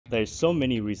There's so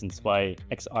many reasons why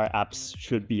XR apps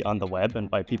should be on the web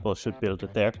and why people should build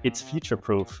it there. It's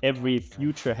future-proof. Every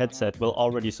future headset will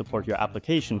already support your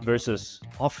application versus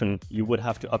often you would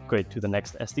have to upgrade to the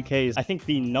next SDKs. I think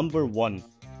the number one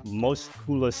most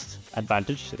coolest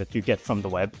advantage that you get from the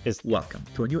web is... Welcome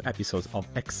to a new episode of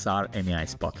XR and AI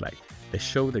Spotlight, the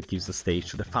show that gives the stage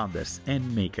to the founders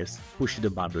and makers pushing the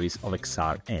boundaries of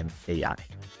XR and AI.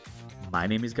 My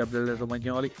name is Gabriele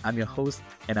Romagnoli, I'm your host,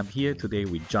 and I'm here today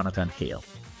with Jonathan Hale.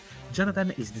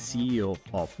 Jonathan is the CEO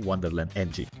of Wonderland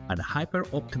Engine, a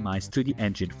hyper-optimized 3D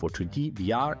engine for 3D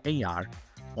VR AR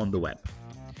on the web.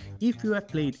 If you have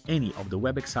played any of the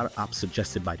WebXR apps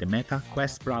suggested by the Meta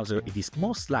Quest browser, it is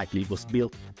most likely was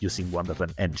built using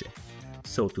Wonderland Engine.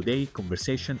 So today's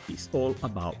conversation is all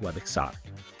about WebXR.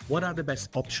 What are the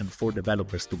best options for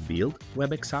developers to build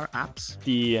WebXR apps?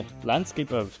 The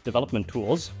landscape of development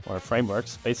tools or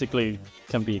frameworks basically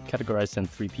can be categorized in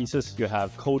three pieces. You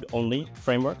have code-only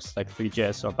frameworks like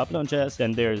Three.js or Babylon.js.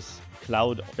 Then there's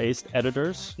cloud-based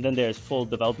editors. Then there's full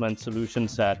development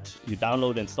solutions that you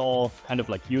download, install, kind of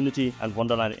like Unity, and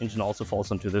Wonderland Engine also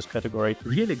falls into this category.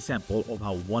 Real example of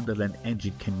how Wonderland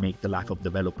Engine can make the life of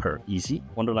developer easy.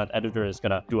 Wonderland Editor is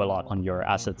gonna do a lot on your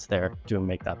assets there to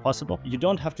make that possible. You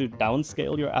don't have to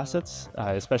downscale your assets,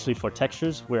 especially for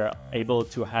textures. We're able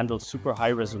to handle super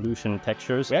high resolution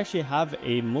textures. We actually have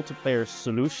a multiplayer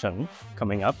solution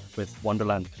coming up with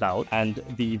Wonderland Cloud. And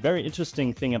the very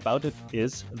interesting thing about it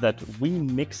is that we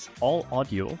mix all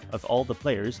audio of all the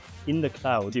players in the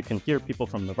cloud. You can hear people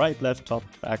from the right, left, top,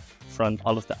 back, front,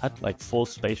 all of that, like full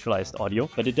spatialized audio,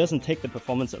 but it doesn't take the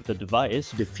performance of the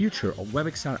device. The future of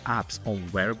WebXR apps on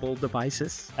wearable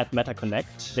devices. At Meta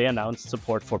Connect, they announced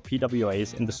support for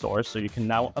PWAs in the store, so you can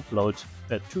now upload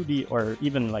 2D or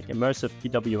even like immersive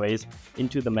PWAs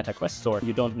into the Meta Quest store.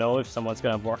 You don't know if someone's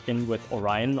going to work in with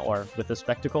Orion or with the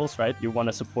spectacles, right? You want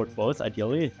to support both,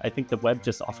 ideally. I think the web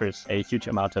just offers a huge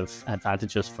amount of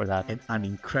advantages for that. And an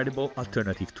incredible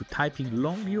alternative to typing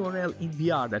long URL in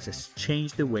VR that has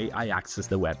changed the way I access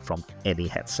the web from any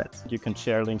headset. You can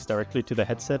share links directly to the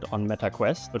headset on Meta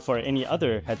Quest, but for any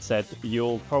other headset,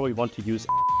 you'll probably want to use...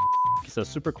 It's a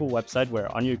super cool website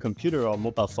where on your computer or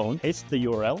mobile phone, paste the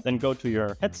URL, then go to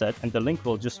your headset, and the link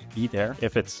will just be there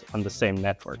if it's on the same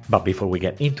network. But before we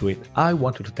get into it, I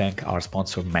wanted to thank our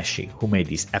sponsor Meshy, who made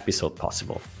this episode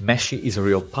possible. Meshy is a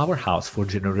real powerhouse for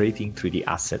generating 3D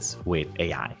assets with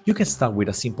AI. You can start with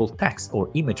a simple text or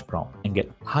image prompt and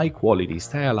get high-quality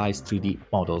stylized 3D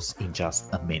models in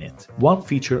just a minute. One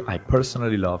feature I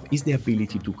personally love is the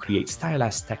ability to create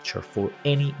stylized texture for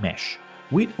any mesh,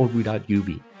 with or without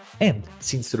UV. And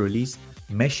since the release,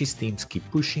 Meshy's teams keep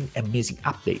pushing amazing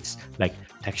updates like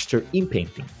texture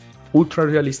inpainting,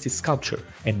 ultra-realistic sculpture,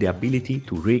 and the ability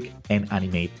to rig and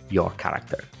animate your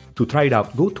character. To try it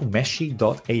out, go to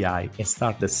meshy.ai and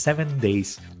start the 7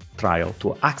 days trial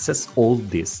to access all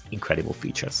these incredible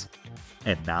features.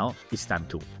 And now it's time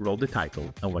to roll the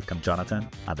title and welcome Jonathan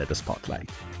under the spotlight.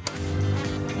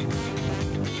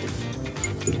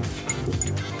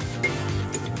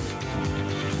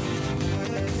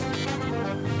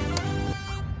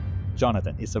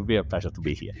 Jonathan, it's a real pleasure to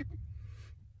be here.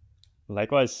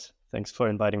 Likewise, thanks for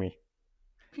inviting me.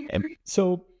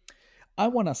 So I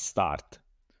want to start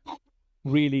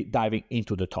really diving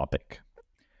into the topic.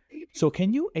 So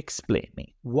can you explain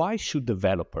me why should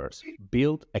developers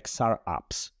build XR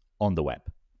apps on the web?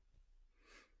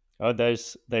 Oh,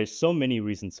 there's so many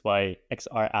reasons why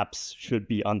XR apps should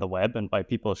be on the web and why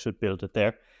people should build it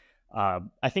there.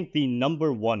 I think the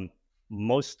number one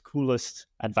most coolest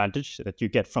advantage that you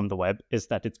get from the web is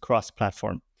that it's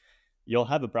cross-platform. You'll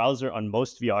have a browser on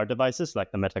most VR devices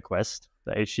like the Meta Quest,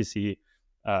 the HTC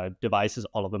devices,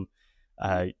 all of them,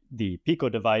 the Pico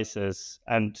devices,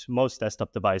 and most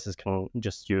desktop devices can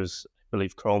just use, I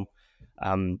believe, Chrome.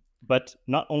 But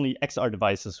not only XR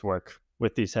devices work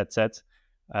with these headsets,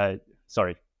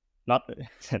 not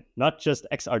just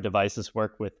XR devices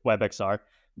work with WebXR,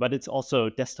 but it's also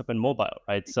desktop and mobile,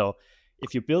 right? So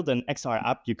if you build an XR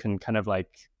app, you can kind of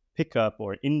like pick up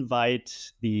or invite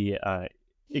the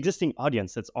existing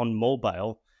audience that's on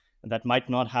mobile that might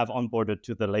not have onboarded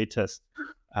to the latest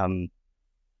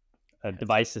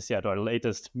devices yet or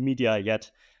latest media yet,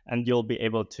 and you'll be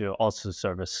able to also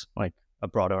service like a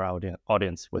broader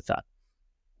audience with that.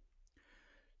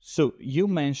 So you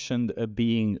mentioned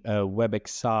being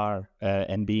WebXR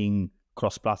and being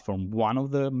cross-platform, one of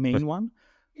the main one.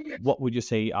 What would you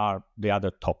say are the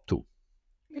other top two?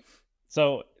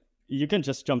 So you can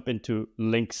just jump into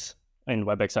links in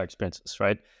WebXR experiences,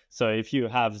 right? So if you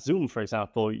have Zoom, for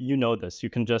example, you know this. You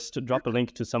can just drop a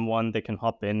link to someone, they can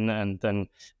hop in and then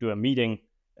do a meeting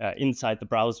inside the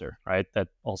browser, right? That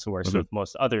also works with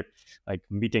most other like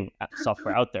meeting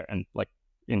software out there. And like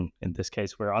in this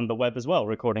case, we're on the web as well,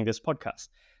 recording this podcast.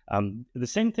 The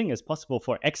same thing is possible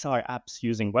for XR apps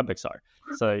using WebXR.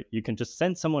 So you can just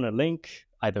send someone a link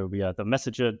either via the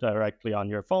messenger directly on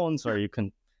your phones, or you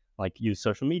can like use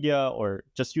social media or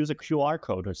just use a QR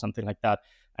code or something like that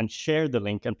and share the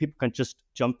link, and people can just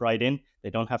jump right in. They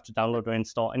don't have to download or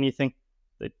install anything.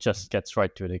 It just gets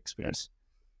right to the experience.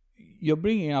 You're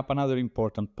bringing up another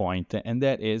important point, and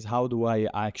that is, how do I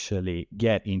actually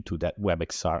get into that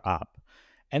WebXR app?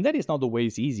 And that is not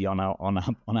always easy on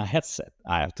a headset,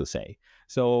 I have to say.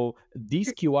 So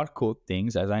these QR code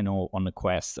things, as I know on the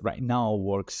Quest right now,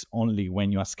 works only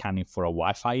when you are scanning for a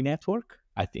Wi-Fi network.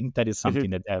 I think that is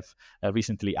something that they've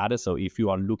recently added. So if you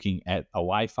are looking at a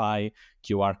Wi-Fi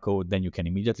QR code, then you can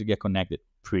immediately get connected.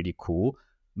 Pretty cool,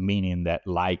 meaning that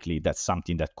likely that's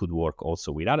something that could work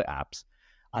also with other apps.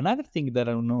 Another thing that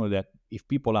I don't know, that if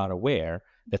people are aware,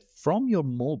 that from your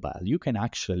mobile, you can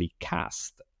actually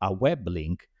cast a web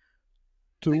link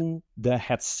through the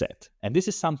headset. And this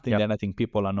is something that I think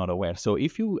people are not aware. So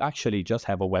if you actually just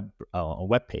have a web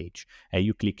page and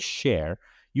you click share,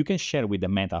 you can share with the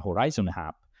Meta Horizon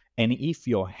app. And if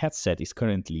your headset is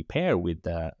currently paired with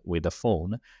the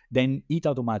phone, then it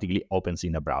automatically opens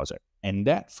in the browser. And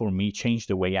that, for me, changed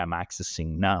the way I'm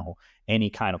accessing now any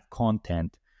kind of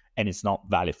content. And it's not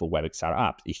valid for WebXR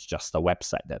apps. It's just a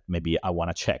website that maybe I want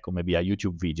to check, or maybe a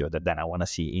YouTube video that then I want to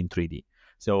see in 3D.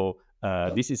 So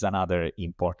this is another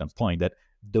important point, that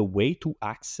the way to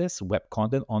access web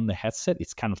content on the headset,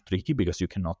 it's kind of tricky because you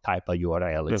cannot type a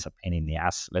URL. It's a pain in the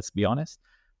ass, let's be honest.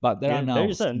 But there are now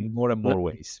more and more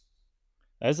ways.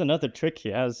 There's another trick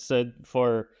here.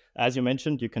 As you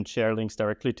mentioned, you can share links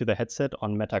directly to the headset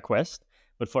on Meta Quest.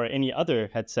 But for any other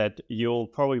headset, you'll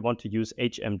probably want to use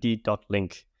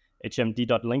hmd.link.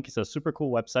 hmd.link is a super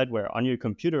cool website where on your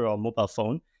computer or mobile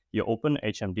phone, you open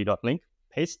hmd.link,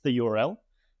 paste the URL,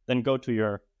 then go to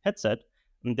your headset,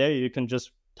 and there you can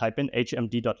just type in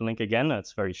hmd.link again.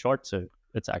 It's very short, so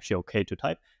it's actually okay to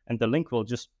type, and the link will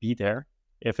just be there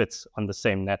if it's on the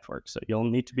same network. So you'll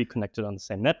need to be connected on the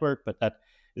same network, but that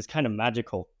is kind of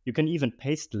magical. You can even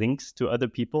paste links to other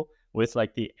people with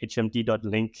like the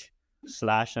hmd.link /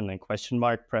 and then question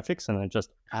mark prefix, and then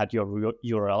just add your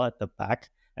URL at the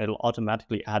back, and it'll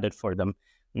automatically add it for them.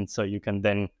 And so you can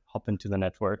then hop into the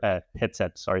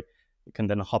headset. You can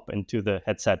then hop into the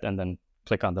headset and then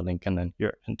click on the link, and then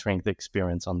you're entering the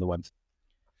experience on the web.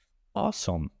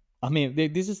 Awesome. I mean,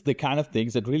 this is the kind of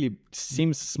things that really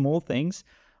seems small things,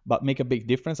 but make a big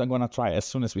difference. I'm going to try as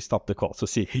soon as we stop the call to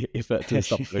see if to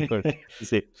stop the record, to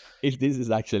see if this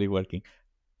is actually working.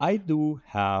 I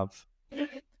want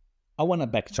to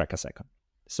backtrack a second.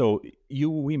 So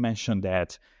we mentioned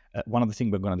that one of the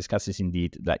things we're going to discuss is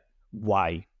indeed like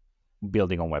why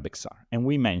building on WebXR. And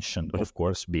we mentioned, of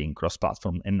course, being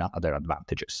cross-platform and other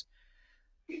advantages.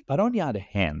 But on the other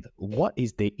hand, what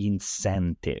is the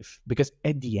incentive? Because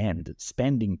at the end,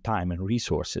 spending time and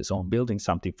resources on building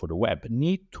something for the web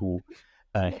need to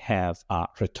have a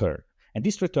return. And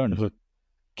this return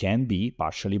can be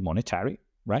partially monetary,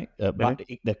 right? But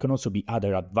there can also be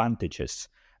other advantages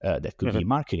that could be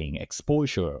marketing,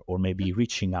 exposure, or maybe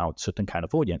reaching out certain kind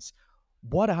of audience.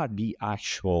 What are the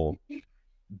actual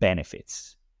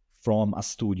benefits from a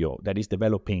studio that is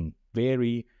developing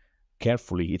very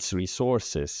carefully its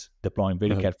resources, deploying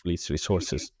very carefully its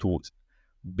resources to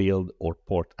build or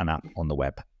port an app on the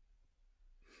web?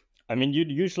 I mean,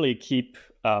 you'd usually keep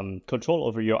control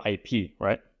over your IP,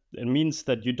 right? It means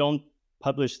that you don't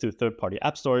publish to third-party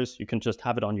app stores. You can just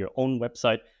have it on your own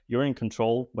website. You're in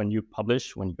control when you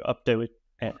publish, when you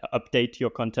update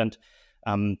your content.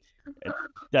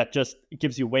 That just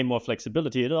gives you way more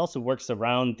flexibility. It also works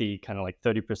around the kind of like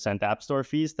 30% app store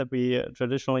fees that we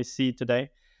traditionally see today.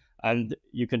 And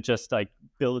you can just like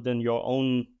build in your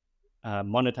own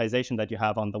monetization that you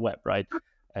have on the web, right?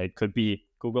 It could be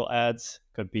Google ads,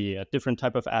 could be a different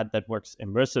type of ad that works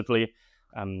immersively.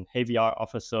 HeyVR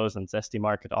offers those, and Zesty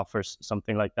Market offers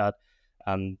something like that.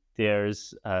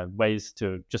 There's ways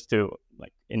to just do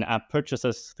like in-app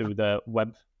purchases through the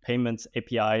web payments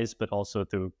APIs, but also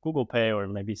through Google Pay, or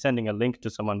maybe sending a link to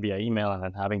someone via email and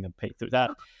then having them pay through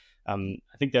that. I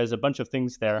think there's a bunch of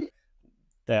things there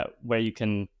where you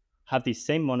can have the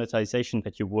same monetization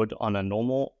that you would on a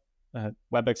normal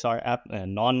WebXR app,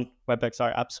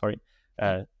 non-WebXR app, sorry.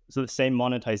 So the same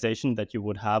monetization that you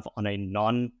would have on a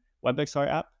non-WebXR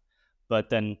app, but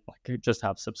then like you just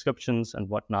have subscriptions and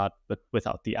whatnot, but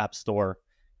without the app store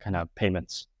kind of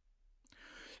payments.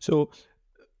 So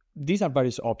these are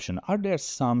various options. Are there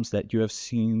some that you have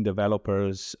seen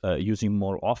developers using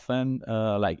more often,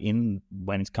 like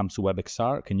when it comes to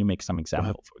WebXR? Can you make some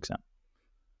example, for example?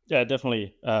 Yeah,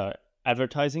 definitely.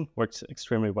 Advertising works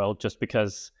extremely well just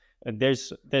because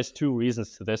there's two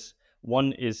reasons to this.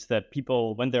 One is that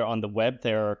people, when they're on the web,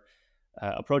 they're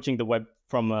approaching the web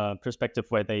from a perspective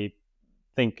where they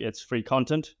think it's free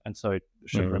content, and so it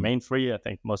should remain free. I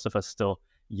think most of us still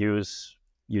use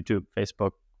YouTube,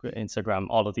 Facebook, Instagram,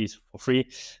 all of these for free.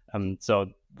 So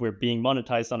we're being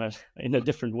monetized in a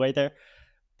different way there.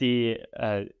 The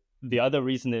other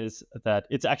reason is that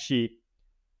it's actually,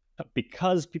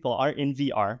 because people are in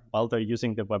VR while they're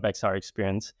using the WebXR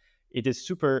experience, it is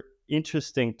super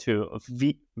interesting to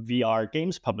VR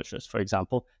games publishers, for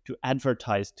example, to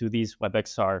advertise to these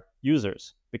WebXR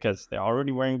users, because they're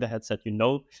already wearing the headset.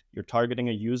 You're targeting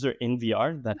a user in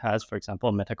VR that has, for example,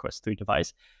 a Meta Quest 3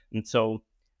 device. And so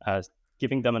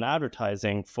giving them an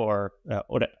advertising or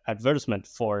advertisement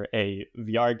for a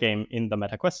VR game in the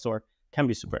Meta Quest store can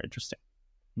be super interesting.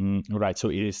 Right. So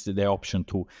it is the option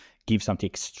to give something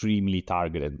extremely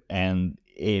targeted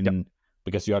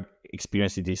because you are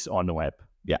experiencing this on the web.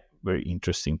 Yeah, very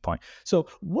interesting point. So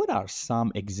what are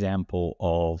some example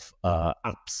of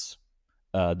apps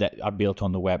that are built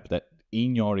on the web that,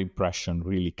 in your impression,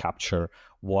 really capture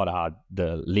what are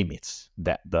the limits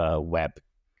that the web,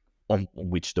 on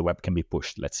which the web can be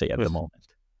pushed, let's say, at the moment?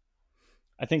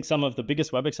 I think some of the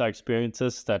biggest WebXR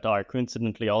experiences that are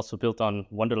coincidentally also built on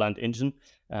Wonderland Engine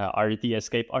are the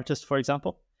Escape Artist, for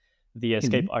example. The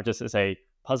Escape Artist is a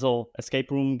puzzle escape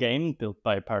room game built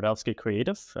by Paradowski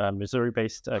Creative, a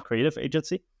Missouri-based creative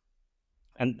agency.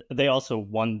 And they also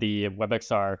won the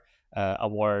WebXR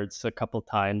awards a couple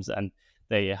times, and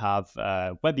they have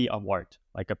a Webby Award,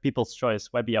 like a People's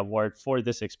Choice Webby Award for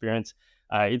this experience.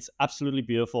 It's absolutely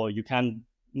beautiful. You can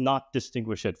not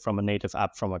distinguish it from a native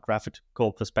app from a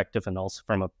graphical perspective, and also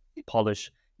from a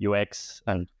polish, UX,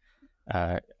 and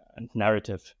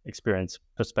narrative experience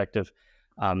perspective.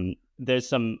 There's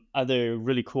some other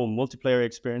really cool multiplayer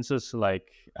experiences, like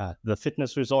the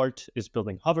Fitness Resort is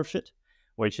building HoverFit,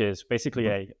 which is basically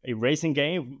a racing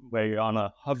game where you're on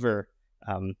a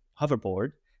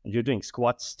hoverboard and you're doing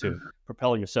squats to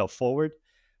propel yourself forward.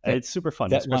 It's super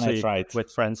fun, especially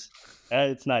with friends.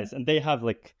 It's nice. And they have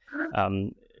like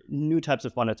new types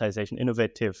of monetization,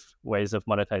 innovative ways of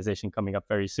monetization coming up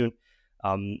very soon.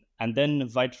 And then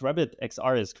White Rabbit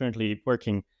XR is currently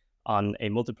working on a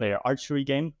multiplayer archery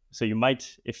game. So you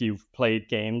might, if you've played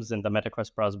games in the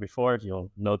MetaQuest browser before,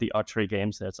 you'll know the archery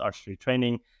games. There's archery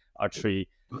training, archery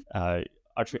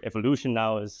evolution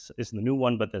now is the new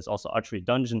one, but there's also archery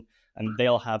dungeon, and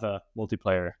they'll have a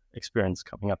multiplayer experience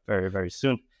coming up very, very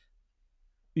soon.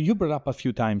 You brought up a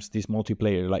few times this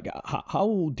multiplayer. Like,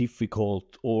 how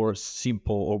difficult or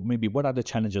simple, or maybe what are the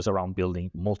challenges around building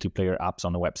multiplayer apps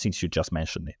on the web, since you just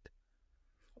mentioned it?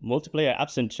 Multiplayer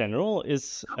apps in general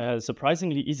is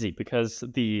surprisingly easy, because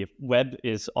the web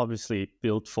is obviously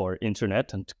built for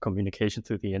internet and communication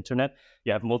through the internet.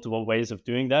 You have multiple ways of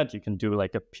doing that. You can do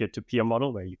like a peer-to-peer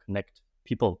model where you connect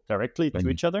people directly to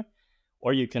each other,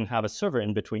 or you can have a server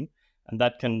in between, and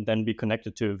that can then be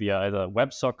connected to via either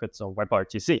WebSockets or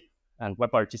WebRTC. And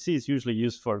WebRTC is usually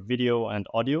used for video and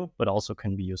audio, but also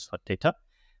can be used for data,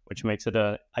 which makes it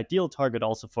an ideal target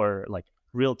also for like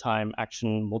real-time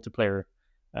action multiplayer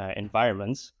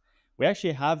environments. We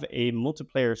actually have a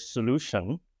multiplayer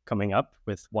solution coming up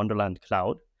with Wonderland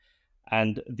Cloud.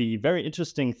 And the very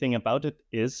interesting thing about it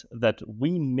is that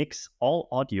we mix all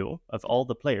audio of all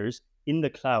the players in the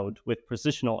cloud with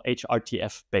precisional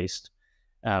HRTF based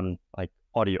like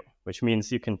audio, which means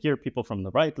you can hear people from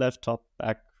the right, left, top,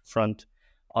 back, front,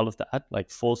 all of that, like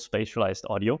full spatialized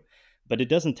audio. But it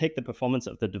doesn't take the performance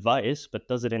of the device, but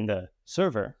does it in the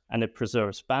server, and it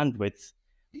preserves bandwidth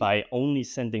by only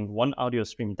sending one audio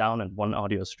stream down and one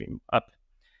audio stream up.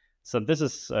 So this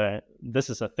is a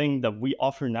thing that we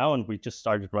offer now, and we just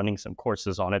started running some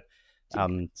courses on it,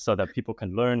 so that people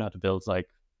can learn how to build like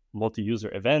multi-user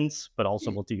events, but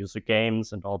also multi-user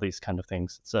games and all these kind of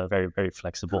things. It's a very, very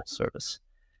flexible service.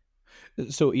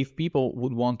 So if people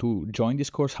would want to join this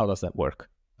course, how does that work?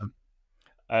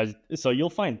 So you'll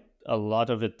find a lot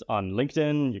of it on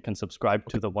LinkedIn. You can subscribe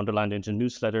to the Wonderland Engine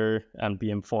newsletter and be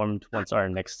informed once our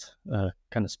next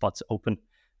kind of spots open.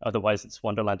 Otherwise, it's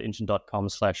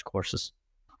wonderlandengine.com/courses.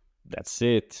 That's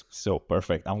it. So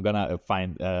perfect. I'm gonna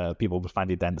find people will find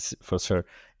it then for sure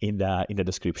in the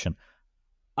description.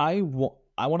 I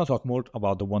want to talk more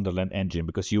about the Wonderland Engine,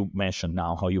 because you mentioned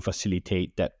now how you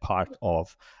facilitate that part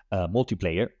of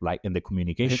multiplayer, like in the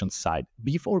communication side.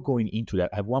 Before going into that,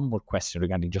 I have one more question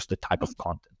regarding just the type of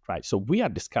content, right? So we are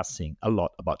discussing a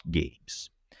lot about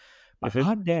games. But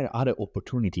are there other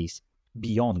opportunities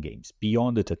beyond games,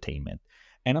 beyond entertainment?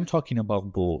 And I'm talking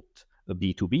about both the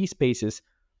B2B spaces,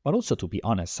 but also, to be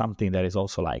honest, something that is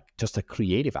also like just a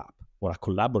creative app or a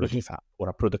collaborative app or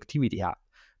a productivity app.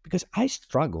 Because I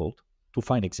struggled to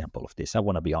find example of this. I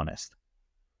want to be honest.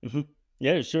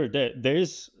 Yeah, sure. There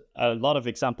is a lot of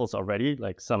examples already,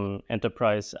 like some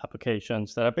enterprise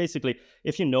applications that are basically,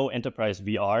 if you know enterprise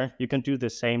VR, you can do the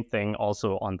same thing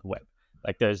also on the web.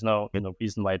 Like there's no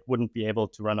reason why it wouldn't be able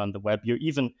to run on the web. You're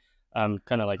even kind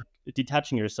of like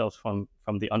detaching yourself from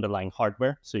the underlying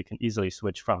hardware, so you can easily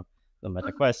switch from the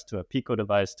Meta Quest to a Pico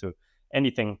device to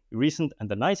anything recent. And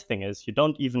the nice thing is you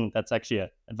don't even, that's actually an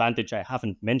advantage I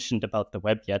haven't mentioned about the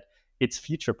web yet. It's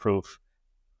future proof.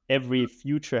 Every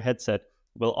future headset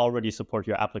will already support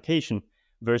your application,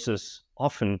 versus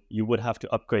often you would have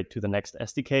to upgrade to the next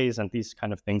SDKs and these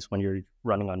kind of things when you're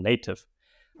running on native.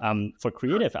 For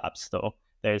creative apps, though,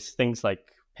 there's things like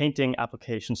painting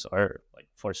applications, or like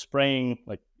for spraying,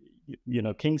 like,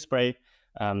 King Spray,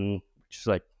 which is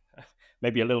like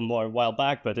maybe a little more a while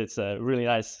back, but it's a really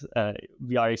nice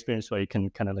VR experience where you can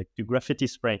kind of like do graffiti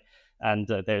spray. And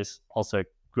there's also a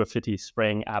graffiti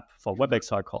spraying app for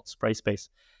WebXR called Spray Space.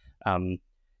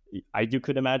 You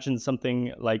could imagine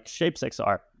something like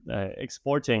ShapesXR,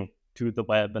 exporting to the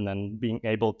web and then being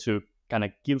able to kind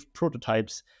of give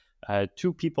prototypes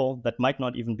to people that might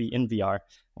not even be in VR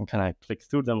and kind of click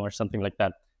through them or something like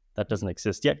that. That doesn't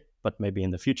exist yet, but maybe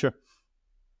in the future.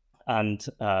 And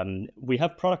we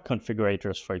have product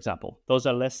configurators, for example. Those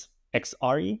are less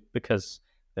XR-y because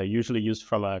they're usually used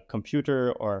from a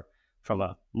computer or from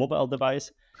a mobile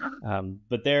device.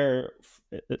 But they're,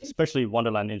 especially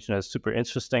Wonderland Engine, is super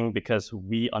interesting because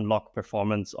we unlock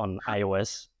performance on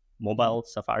iOS mobile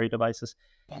Safari devices.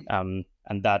 And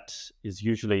that is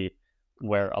usually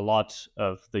where a lot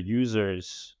of the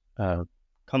users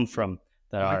come from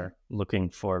that are looking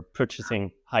for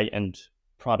purchasing high-end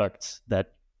products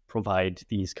that provide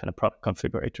these kind of product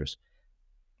configurators.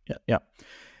 Yeah.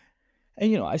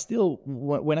 And, I still,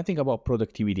 when I think about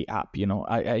productivity app,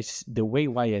 I the way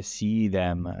why I see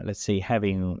them, let's say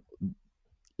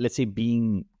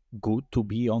being good to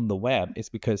be on the web is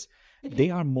because they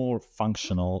are more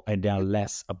functional and they are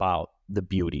less about the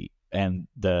beauty and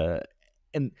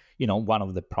one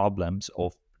of the problems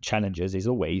of challenges is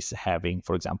always having,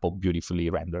 for example,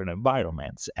 beautifully rendered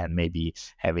environments and maybe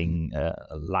having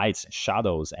lights and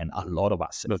shadows and a lot of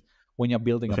assets. When you're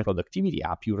building a productivity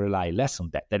app, you rely less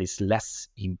on that. That is less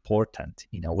important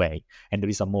in a way, and there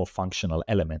is a more functional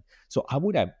element. So I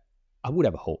would have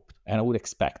hoped and I would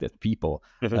expect that people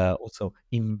also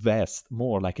invest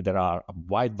more. Like there are a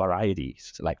wide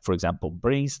varieties, like for example,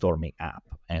 brainstorming app,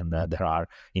 and there are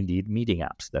indeed meeting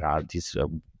apps. There are these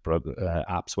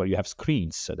apps where you have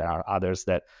screens. There are others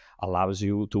that allows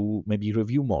you to maybe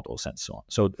review models and so on.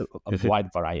 So a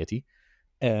wide variety.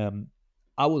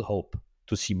 I would hope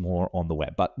to see more on the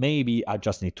web, but maybe I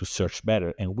just need to search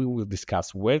better, and we will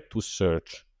discuss where to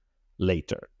search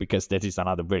later, because that is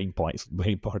another very important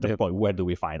point. Where do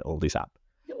we find all this app?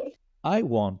 I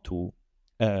want to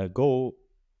go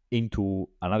into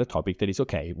another topic that is,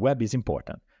 okay, web is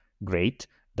important. Great.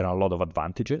 There are a lot of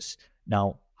advantages.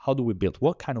 Now, how do we build?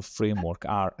 What kind of framework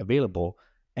are available?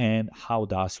 And how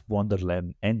does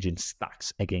Wonderland Engine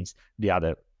stacks against the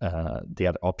other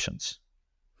options?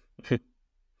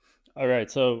 All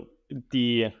right. So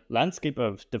the landscape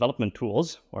of development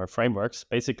tools or frameworks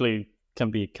basically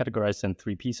can be categorized in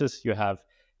three pieces. You have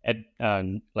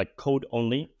like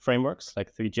code-only frameworks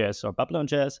like Three.js or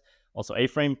Babylon.js. Also,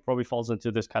 A-Frame probably falls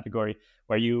into this category,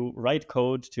 where you write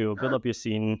code to build up your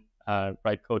scene,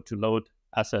 write code to load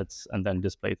assets, and then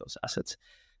display those assets.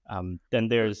 Then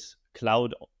there's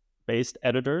cloud-based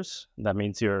editors. That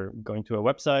means you're going to a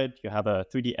website, you have a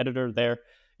 3D editor there.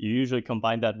 You usually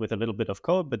combine that with a little bit of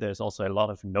code, but there's also a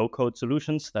lot of no-code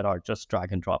solutions that are just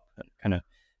drag and drop, and kind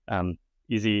of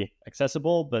easy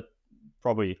accessible, but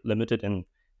probably limited in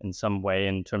some way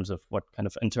in terms of what kind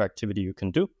of interactivity you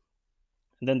can do.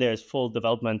 And then there's full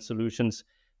development solutions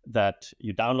that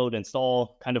you download,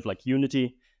 install, kind of like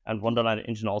Unity. And Wonderland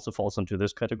Engine also falls into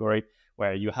this category,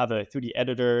 where you have a 3D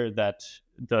editor that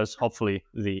does hopefully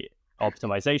the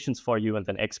optimizations for you and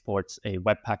then exports a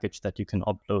web package that you can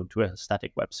upload to a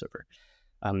static web server.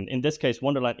 In this case,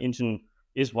 Wonderland Engine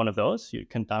is one of those. You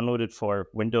can download it for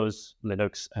Windows,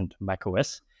 Linux, and Mac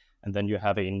OS. And then you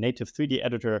have a native 3D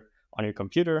editor on your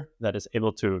computer that is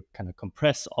able to kind of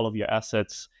compress all of your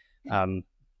assets,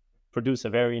 produce a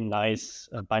very nice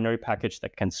binary package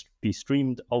that can be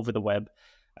streamed over the web,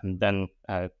 and then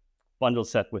bundle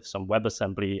set with some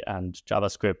WebAssembly and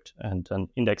JavaScript and an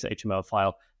index HTML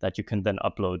file that you can then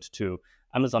upload to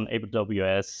Amazon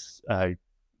AWS,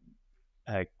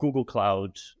 Google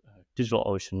Cloud,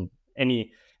 DigitalOcean,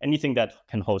 anything that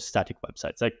can host static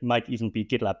websites. That might even be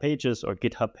GitLab Pages or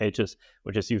GitHub Pages,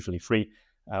 which is usually free.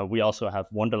 We also have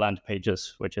Wonderland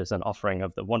Pages, which is an offering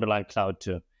of the Wonderland Cloud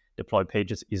to deploy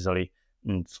pages easily,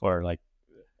 and for like,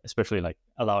 especially like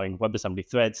allowing WebAssembly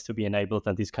threads to be enabled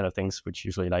and these kind of things, which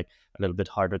usually like a little bit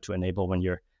harder to enable when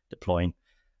you're deploying.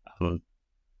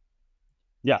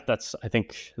 Yeah, that's, I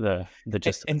think, the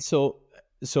gist. And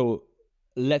so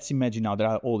let's imagine now there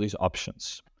are all these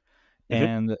options. Mm-hmm.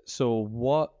 And so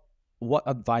what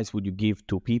advice would you give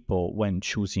to people when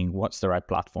choosing what's the right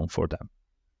platform for them?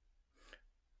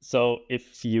 So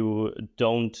if you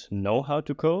don't know how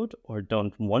to code or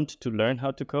don't want to learn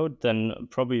how to code, then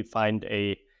probably find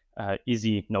a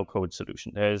easy no-code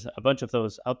solution. There's a bunch of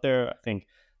those out there. I think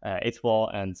Eighthwall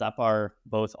and Zappar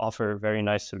both offer very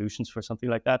nice solutions for something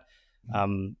like that.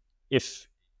 If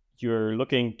you're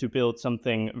looking to build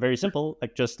something very simple,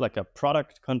 like just like a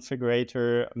product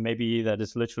configurator, maybe that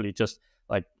is literally just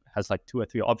like has like 2 or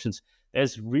 3 options,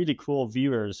 there's really cool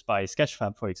viewers by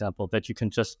Sketchfab, for example, that you can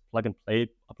just plug and play,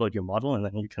 upload your model, and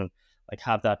then you can like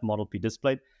have that model be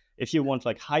displayed. If you want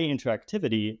like high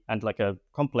interactivity and like a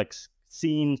complex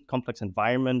scene, complex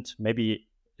environment, maybe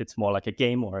it's more like a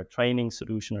game or a training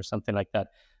solution or something like that,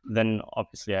 then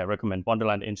obviously I recommend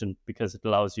Wonderland Engine because it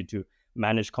allows you to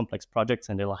manage complex projects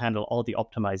and it'll handle all the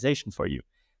optimization for you.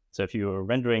 So if you're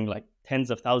rendering like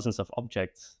tens of thousands of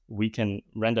objects, we can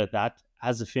render that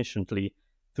as efficiently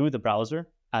through the browser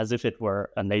as if it were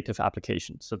a native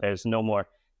application. So there's no more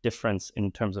difference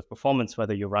in terms of performance,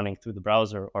 whether you're running through the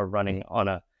browser or running on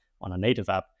a native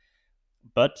app.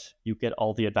 But you get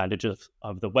all the advantages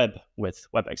of the web with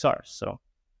WebXR. So,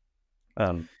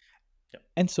 yeah.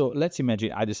 And so let's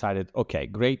imagine I decided, okay,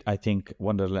 great. I think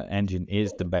Wonderland Engine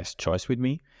is the best choice with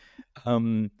me.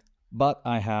 But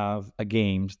I have a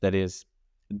game that is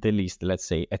the least, let's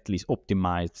say, at least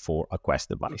optimized for a Quest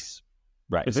device,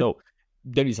 right? Mm-hmm. So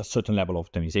there is a certain level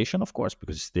of optimization, of course,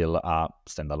 because it's still a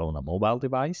standalone, a mobile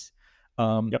device.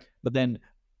 But then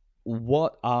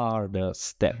what are the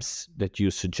steps that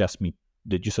you suggest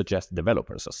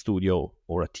developers, a studio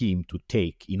or a team to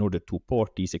take in order to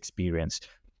port this experience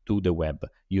to the web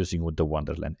using the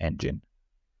Wonderland Engine?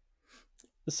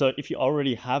 So if you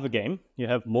already have a game, you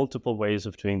have multiple ways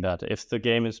of doing that. If the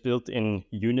game is built in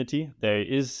Unity, there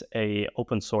is a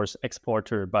open source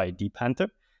exporter by dpanther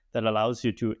that allows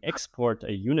you to export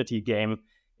a Unity game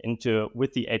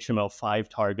with the HTML5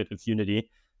 target of Unity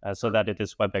so that it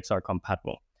is WebXR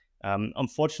compatible.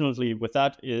 Unfortunately, with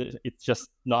that, it's just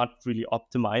not really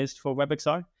optimized for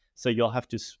WebXR. So you'll have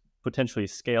to potentially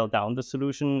scale down the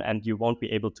solution and you won't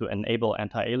be able to enable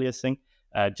anti-aliasing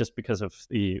just because of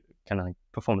the kind of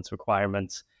performance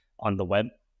requirements on the web.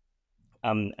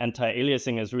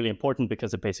 Anti-aliasing is really important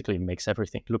because it basically makes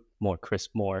everything look more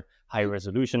crisp, more high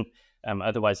resolution.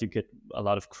 Otherwise, you get a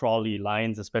lot of crawly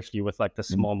lines, especially with like the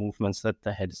small movements that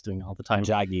the head is doing all the time.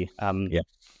 Jaggy. Yeah,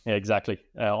 exactly.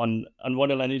 On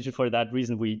Wonderland Engine, for that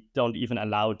reason, we don't even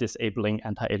allow disabling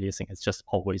anti-aliasing. It's just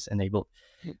always enabled.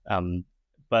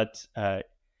 But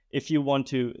if you want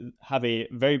to have a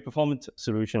very performant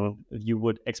solution, you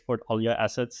would export all your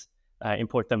assets,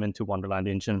 import them into Wonderland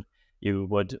Engine. You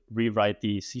would rewrite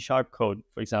the C# code,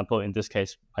 for example. In this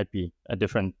case, might be a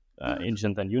different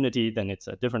engine than Unity, then it's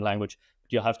a different language.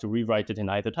 But you'll have to rewrite it in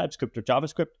either TypeScript or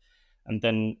JavaScript. And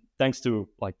then thanks to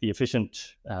like the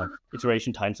efficient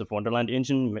iteration times of Wonderland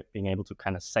Engine, being able to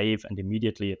kind of save and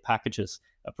immediately it packages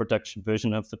a production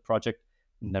version of the project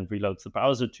and then reloads the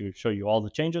browser to show you all the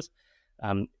changes.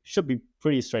 Should be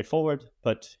pretty straightforward,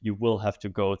 but you will have to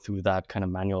go through that kind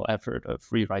of manual effort of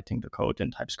rewriting the code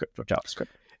in TypeScript or JavaScript.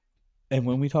 And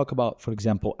when we talk about, for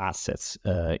example, assets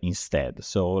instead,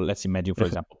 so let's imagine, for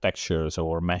example, textures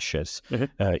or meshes,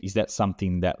 is that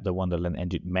something that the Wonderland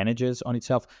Engine manages on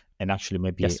itself? And actually,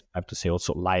 maybe I have to say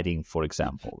also lighting, for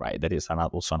example, right? That is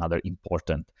also another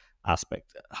important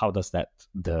aspect. How does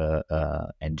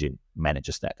the engine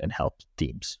manages that and helps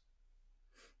teams?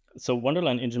 So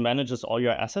Wonderland Engine manages all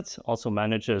your assets, also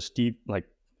manages deep, like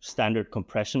standard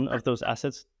compression of those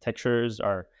assets. Textures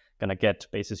are going to get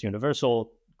basis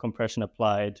universal compression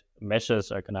applied.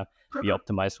 Meshes are going to be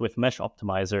optimized with Mesh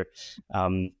Optimizer.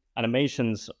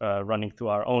 Animations running through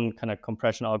our own kind of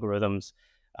compression algorithms,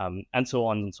 and so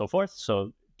on and so forth.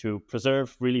 So to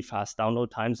preserve really fast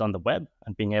download times on the web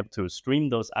and being able to stream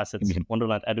those assets,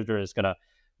 Wonderland Editor is going to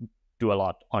do a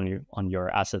lot on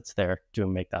your assets there to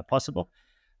make that possible.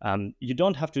 You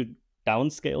don't have to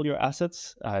downscale your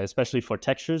assets, especially for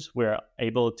textures. We're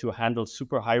able to handle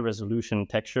super high resolution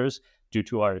textures due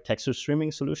to our texture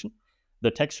streaming solution.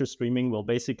 the texture streaming will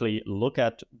basically look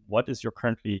at what is your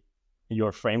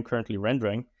frame currently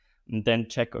rendering, and then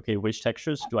check, okay, which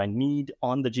textures do I need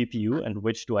on the GPU and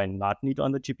which do I not need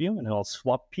on the GPU, and I'll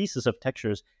swap pieces of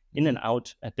textures in and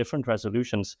out at different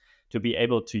resolutions to be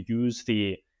able to use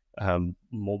the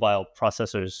mobile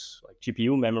processors like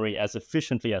GPU memory as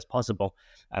efficiently as possible,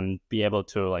 and be able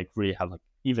to like really have like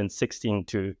even 16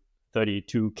 to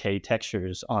 32K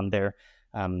textures on there,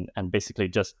 and basically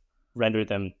just render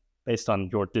them based on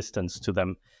your distance to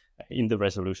them in the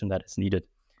resolution that is needed.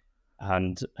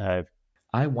 And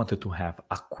I wanted to have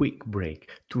a quick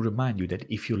break to remind you that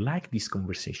if you like this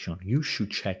conversation, you should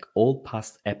check all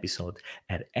past episodes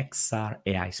at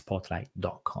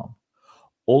xraispotlight.com.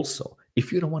 Also,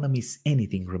 if you don't want to miss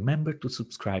anything, remember to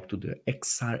subscribe to the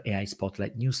XR AI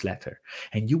Spotlight newsletter,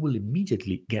 and you will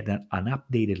immediately get an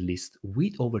updated list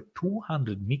with over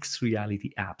 200 mixed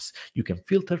reality apps you can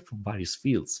filter from various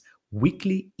fields,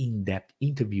 weekly in-depth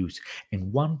interviews,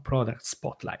 and one product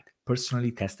spotlight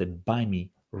personally tested by me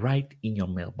right in your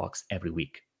mailbox every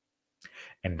week.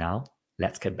 And now,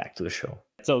 let's get back to the show.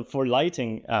 So for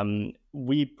lighting,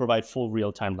 we provide full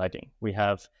real-time lighting. We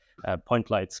have point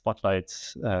lights,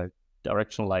 spotlights,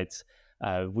 directional lights.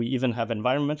 We even have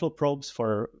environmental probes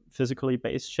for physically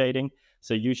based shading.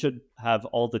 So you should have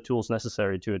all the tools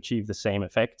necessary to achieve the same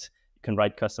effect. You can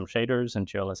write custom shaders in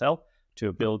GLSL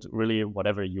to build really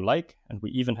whatever you like. And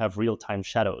we even have real-time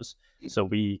shadows. So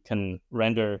we can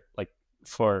render, like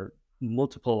for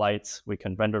multiple lights, we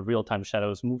can render real-time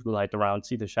shadows, move the light around,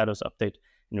 see the shadows update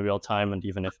in real time. And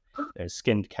even if there's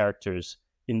skinned characters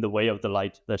in the way of the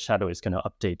light, the shadow is going to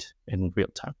update in real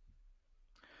time.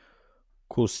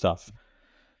 Cool stuff.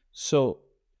 So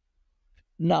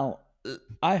now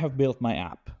I have built my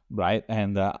app, right?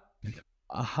 And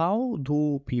how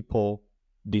do people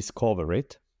discover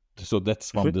it? So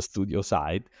that's from the studio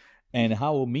side. And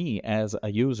how me as a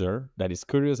user that is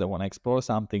curious, I want to explore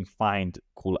something, find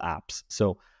cool apps.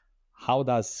 So how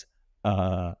does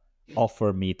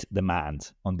offer meet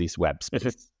demand on this web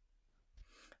space?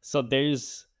 So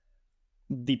there's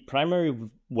the primary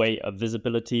way of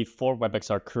visibility for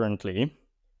WebXR currently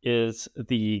is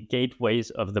the gateways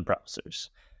of the browsers.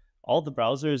 All the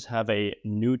browsers have a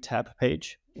new tab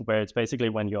page where it's basically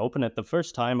when you open it the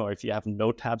first time, or if you have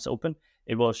no tabs open,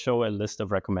 it will show a list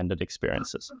of recommended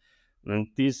experiences. And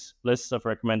these lists of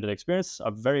recommended experiences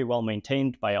are very well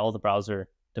maintained by all the browser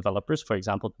developers. For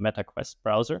example, the MetaQuest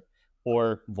browser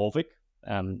or Volvic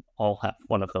all have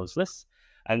one of those lists.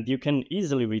 And you can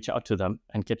easily reach out to them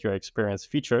and get your experience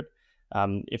featured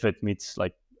if it meets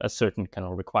like a certain kind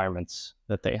of requirements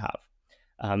that they have.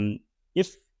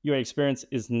 If your experience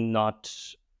is not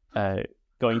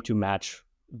going to match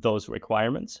those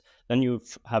requirements, then you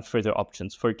have further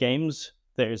options. For games,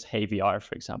 there's Hey VR,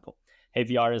 for example. Hey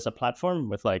VR is a platform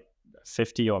with like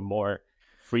 50 or more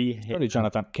free. Sorry,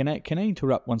 Jonathan, can I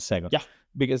interrupt 1 second? Yeah.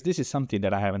 Because this is something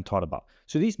that I haven't thought about.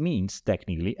 So this means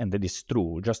technically, and that is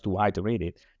true, just to iterate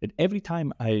it, that every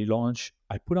time I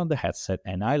put on the headset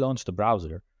and I launch the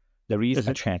browser, there is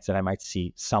a chance that I might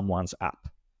see someone's app.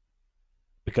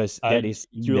 Because that is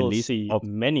you'll see of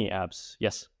many apps,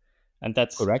 yes. And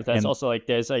that's correct. That's also like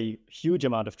there's a huge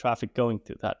amount of traffic going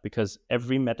through that, because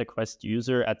every MetaQuest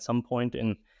user at some point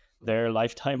in their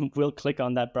lifetime will click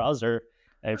on that browser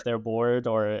if they're bored,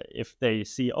 or if they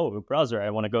see, oh, a browser, I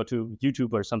want to go to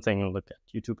YouTube or something and look at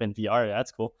YouTube in VR,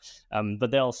 that's cool.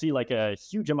 But they'll see like a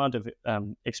huge amount of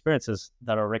experiences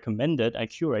that are recommended and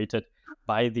curated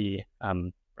by the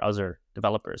browser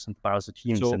developers and browser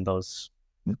teams in those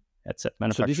headset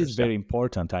manufacturers. So this is very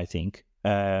important, I think.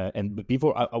 And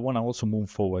before, I want to also move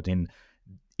forward in,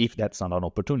 if that's not an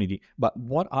opportunity, but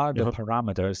what are the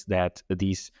parameters that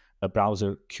these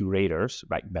browser curators,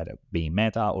 right, whether being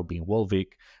Meta or being Volvic,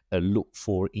 look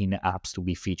for in apps to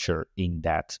be featured in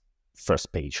that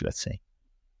first page, let's say?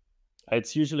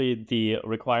 It's usually the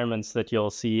requirements that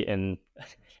you'll see in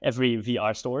every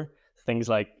VR store. Things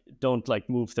like don't like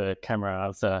move the camera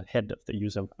of the head of the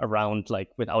user around like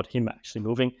without him actually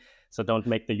moving. So don't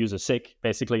make the user sick,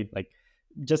 basically, like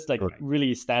just like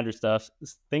really standard stuff.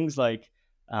 Things like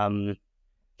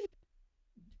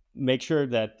make sure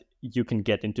that you can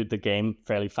get into the game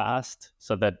fairly fast,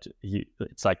 so that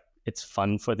it's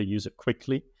fun for the user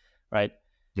quickly, right?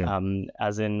 Yeah.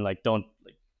 As in like don't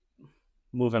like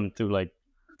move them through like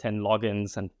 10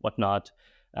 logins and whatnot.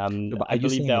 But I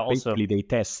believe that also they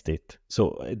test it,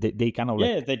 so they kind of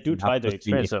they do try the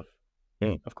experience. So,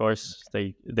 of course,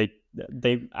 they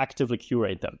actively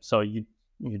curate them. So you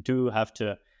do have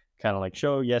to kind of like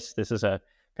show, yes, this is a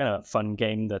kind of fun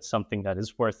game. That's something that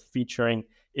is worth featuring.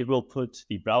 It will put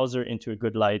the browser into a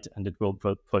good light, and it will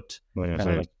put kind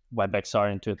of like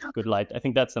WebXR into a good light. I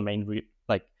think that's the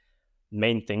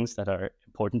main things that are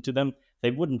important to them.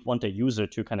 They wouldn't want a user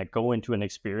to kind of go into an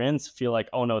experience, feel like,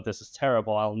 oh no, this is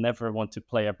terrible, I'll never want to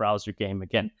play a browser game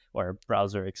again or a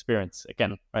browser experience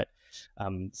again, right?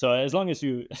 So as long as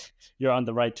you're on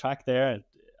the right track there,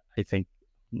 I think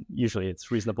usually it's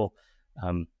reasonable.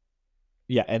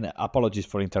 Yeah, and apologies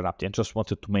for interrupting. I just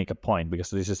wanted to make a point,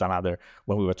 because this is another,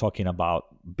 when we were talking about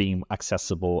being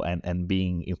accessible and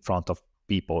being in front of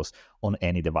people's on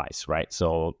any device, right?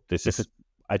 So this is,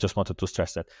 I just wanted to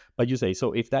stress that. But you say,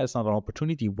 so if that is not an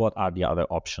opportunity, what are the other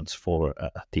options for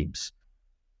teams?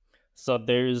 So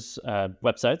there's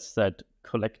websites that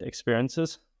collect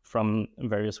experiences from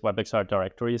various WebXR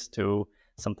directories to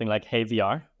something like Hey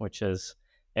VR, which is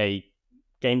a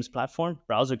games platform,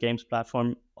 browser games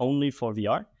platform only for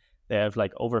VR. They have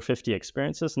like over 50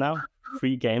 experiences now,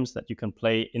 free games that you can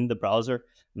play in the browser,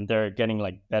 and they're getting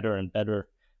like better and better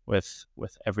with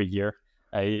every year.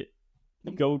 I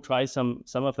go try some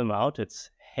of them out. It's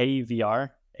Hey VR,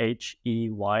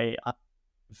 HEYVR.io,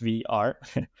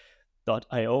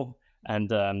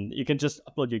 and you can just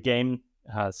upload your game,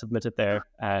 submit it there,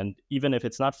 and even if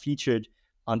it's not featured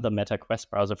on the Meta Quest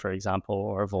browser, for example,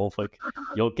 or Wolfik,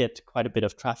 you'll get quite a bit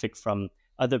of traffic from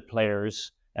other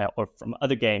players or from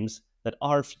other games that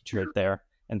are featured there,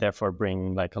 and therefore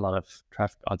bring like a lot of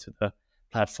traffic onto the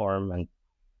platform and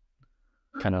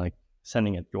kind of like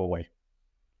sending it your way.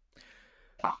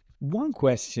 One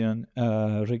question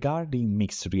regarding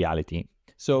mixed reality.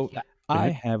 So I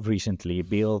have recently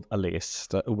built a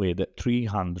list with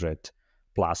 300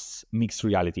 plus mixed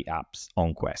reality apps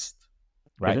on Quest,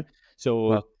 right?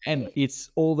 So, and it's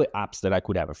all the apps that I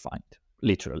could ever find,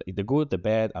 literally. The good, the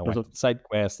bad. I went on side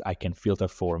quest. I can filter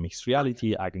for mixed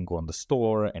reality. I can go on the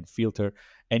store and filter.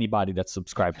 Anybody that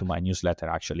subscribed to my newsletter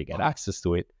actually get access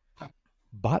to it.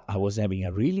 But I was having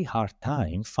a really hard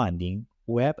time finding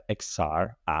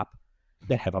WebXR app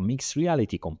that have a mixed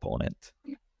reality component.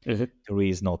 There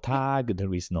is no tag.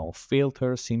 There is no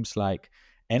filter, seems like.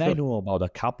 And I know about a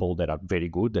couple that are very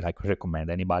good that I could recommend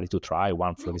anybody to try.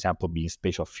 One, for example, being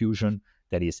Spatial Fusion,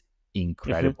 that is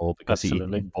incredible because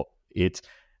it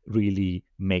really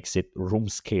makes it room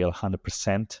scale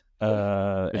 100%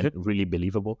 and really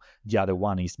believable. The other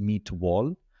one is Meet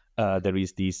Wall. There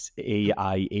is this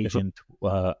AI agent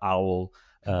owl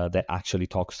that actually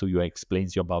talks to you,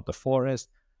 explains you about the forest.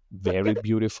 Very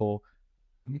beautiful.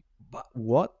 But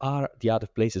what are the other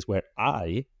places where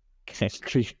I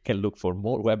can look for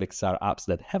more WebXR apps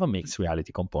that have a mixed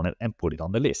reality component and put it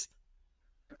on the list?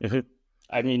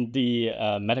 I mean, the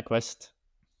MetaQuest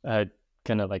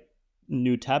kind of like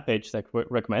new tab page that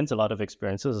recommends a lot of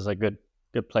experiences is a good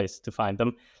place to find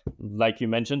them. Like you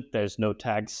mentioned, there's no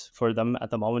tags for them at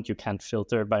the moment. You can't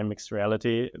filter by mixed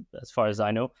reality, as far as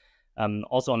I know.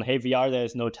 Also on Hey VR,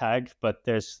 there's no tag, but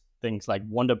there's things like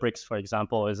Wonderbricks, for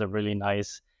example, is a really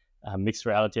nice mixed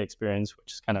reality experience,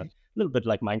 which is kind of a little bit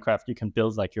like Minecraft. You can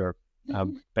build like your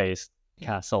base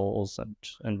castles and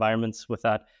environments with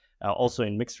that, also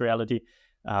in mixed reality.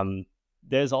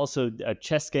 There's also a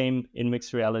chess game in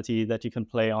mixed reality that you can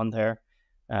play on there,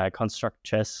 Construct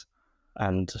Chess.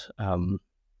 And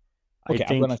okay,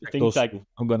 I'm gonna check those. Like,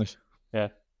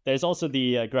 there's also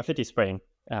the graffiti spraying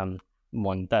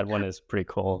one. That one is pretty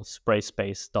cool.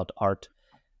 Sprayspace.art,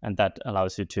 and that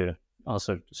allows you to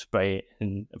also spray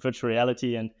in virtual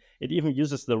reality, and it even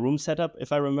uses the room setup,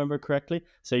 if I remember correctly,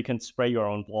 so you can spray your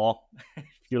own wall if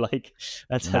you like.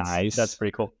 That's nice. That's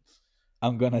pretty cool.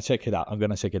 I'm gonna check it out.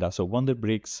 So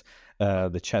Wonderbricks,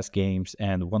 the chess games,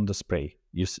 and Wonderspray.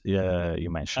 You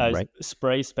mentioned, right?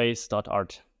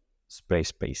 Sprayspace.art.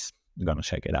 Sprayspace. I'm gonna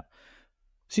check it out.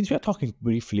 Since we are talking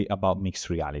briefly about mixed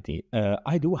reality,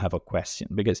 I do have a question,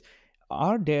 because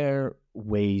are there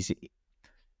ways?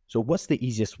 So what's the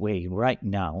easiest way right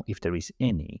now, if there is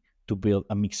any, to build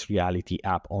a mixed reality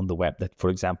app on the web that, for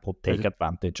example, take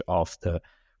advantage of the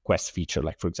Quest feature,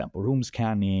 like, for example, room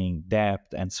scanning,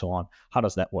 depth, and so on? How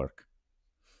does that work?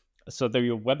 So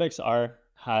your WebXR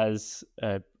has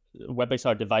a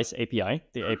WebXR device API,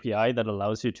 the API that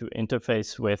allows you to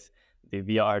interface with the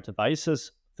VR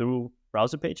devices through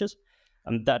browser pages,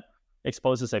 and that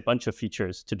exposes a bunch of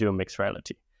features to do mixed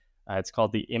reality. It's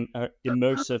called the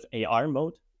immersive AR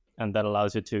mode, and that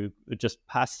allows you to just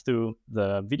pass through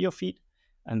the video feed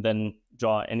and then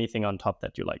draw anything on top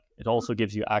that you like. It also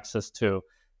gives you access to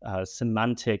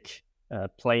semantic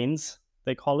planes,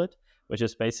 they call it, which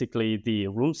is basically the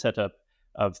room setup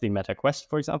of the Meta Quest,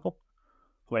 for example,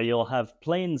 where you'll have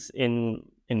planes in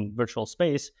virtual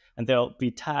space, and they'll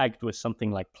be tagged with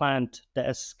something like plant,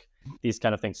 desk, these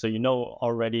kind of things. So you know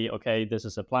already, okay, this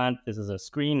is a plant, this is a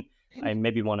screen. I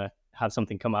maybe want to have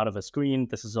something come out of a screen.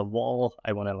 This is a wall.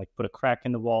 I want to like put a crack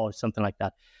in the wall or something like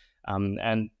that.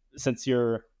 And since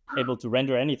you're able to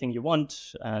render anything you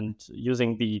want and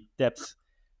using the depth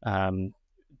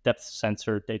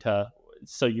sensor data,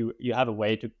 so you have a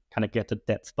way to kind of get a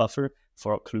depth buffer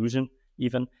for occlusion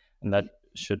even, and that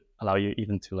should allow you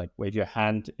even to like wave your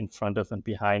hand in front of and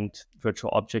behind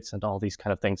virtual objects and all these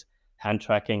kind of things. Hand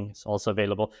tracking is also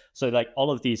available. So like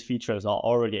all of these features are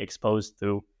already exposed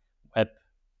through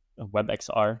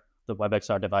WebXR, the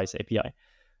WebXR device API.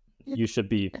 You should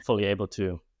be fully able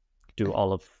to do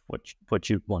all of what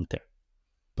you want there.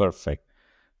 Perfect.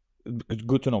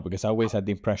 Good to know, because I always had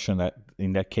the impression that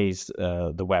in that case,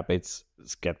 the web it's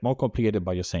get more complicated,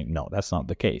 but you're saying no, that's not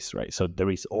the case, right? So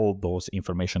there is all those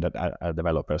information that our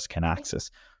developers can access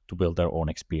to build their own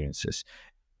experiences.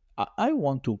 I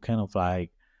want to kind of like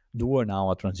do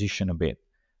now a transition a bit,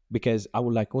 because I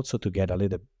would like also to get a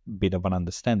little bit of an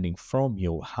understanding from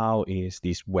you, how is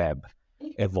this web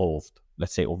evolved,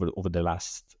 let's say over the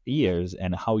last years,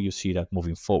 and how you see that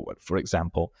moving forward. For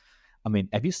example, I mean,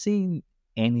 have you seen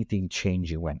anything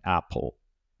changing when Apple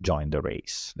joined the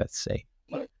race, let's say?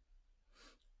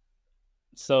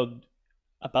 So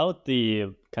about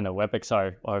the kind of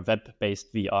WebXR or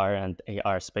web-based VR and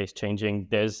AR space changing,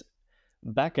 there's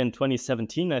back in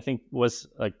 2017, I think was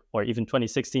like, or even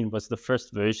 2016 was the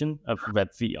first version of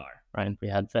WebVR, right? We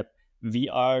had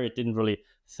WebVR. It didn't really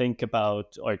think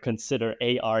about or consider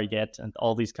AR yet, and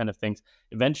all these kind of things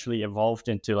eventually evolved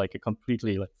into like a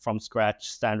completely like from scratch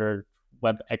standard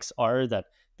WebXR that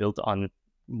built on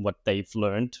what they've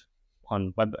learned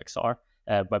on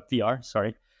WebVR,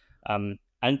 sorry.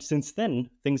 And since then,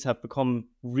 things have become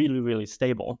really, really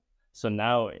stable. So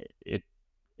now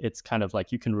it's kind of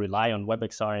like you can rely on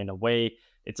WebXR in a way.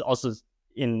 It's also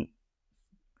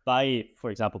by, for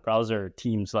example, browser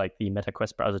teams like the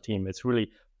MetaQuest browser team, it's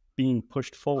really being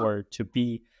pushed forward to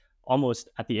be almost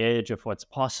at the edge of what's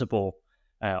possible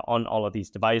on all of these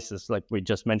devices. Like we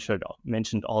just mentioned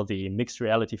all the mixed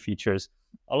reality features.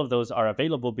 All of those are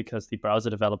available because the browser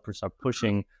developers are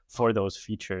pushing for those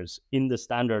features in the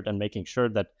standard and making sure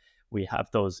that we have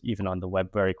those even on the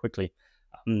web very quickly.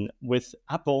 With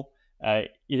Apple,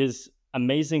 it is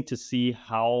amazing to see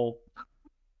how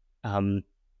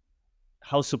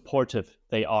supportive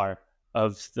they are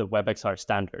of the WebXR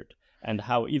standard, and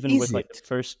how even with like the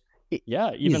first,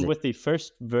 with the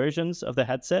first versions of the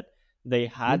headset, they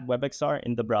had WebXR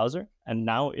in the browser, and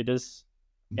now it is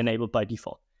enabled by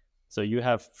default. So you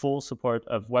have full support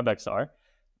of WebXR,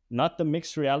 not the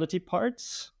mixed reality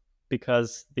parts,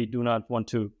 because they do not want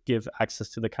to give access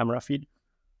to the camera feed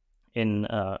in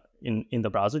the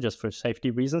browser just for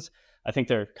safety reasons. I think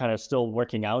they're kind of still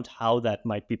working out how that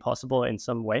might be possible in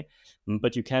some way,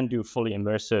 but you can do fully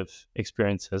immersive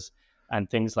experiences. And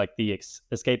things like the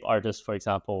Escape Artist, for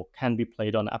example, can be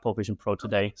played on Apple Vision Pro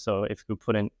today. So if you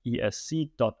put in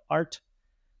esc.art,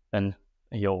 then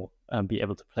you'll be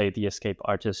able to play the Escape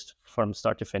Artist from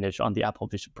start to finish on the Apple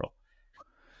Vision Pro.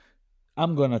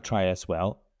 I'm going to try as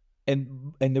well.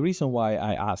 And the reason why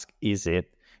I ask is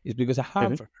because I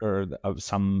have heard of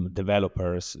some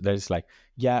developers that is like,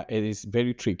 it is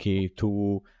very tricky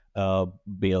to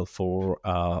build for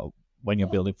when you're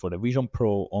building for the Vision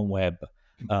Pro on web.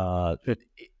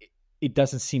 It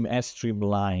doesn't seem as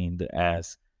streamlined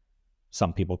as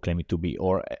some people claim it to be,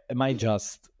 or am I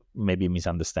just maybe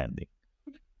misunderstanding?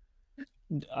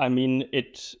 I mean,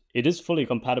 it is fully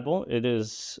compatible. It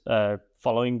is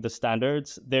following the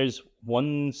standards. There's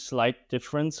one slight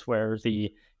difference where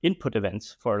the input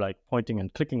events for like pointing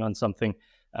and clicking on something,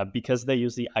 because they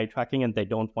use the eye tracking and they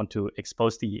don't want to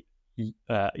expose the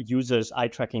user's eye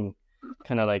tracking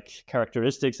kind of like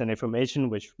characteristics and information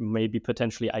which may be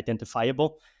potentially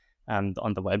identifiable. And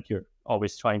on the web, you're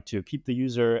always trying to keep the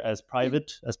user as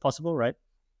private as possible, right?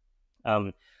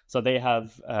 So they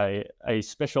have a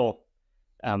special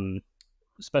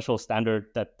standard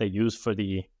that they use for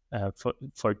the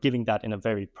for giving that in a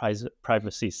very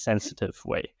privacy sensitive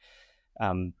way.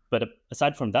 But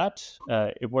aside from that,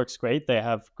 it works great. They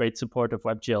have great support of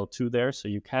WebGL 2 there, so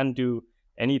you can do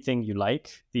anything you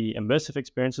like. The immersive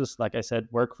experiences, like I said,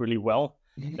 work really well.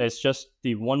 There's just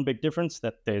the one big difference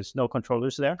that there's no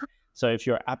controllers there. So if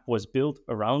your app was built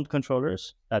around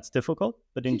controllers, that's difficult.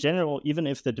 But in general, even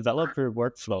if the developer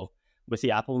workflow with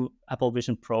the Apple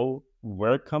Vision Pro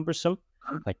were cumbersome,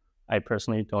 like I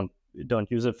personally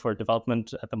don't use it for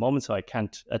development at the moment, so I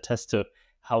can't attest to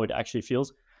how it actually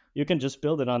feels. You can just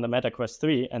build it on the MetaQuest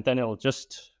 3, and then it'll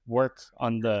just work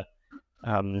on the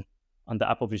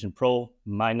Apple Vision Pro,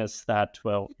 minus that,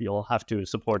 well, you'll have to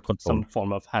support some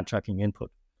form of hand tracking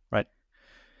input, right?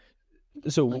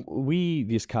 So we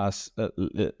discuss,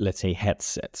 let's say,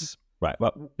 headsets. right?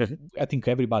 But I think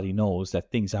everybody knows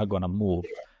that things are going to move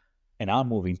and are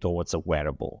moving towards a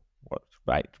wearable world,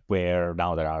 right? Where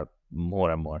now there are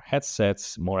more and more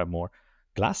headsets, more and more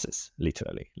glasses,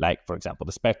 literally. Like, for example,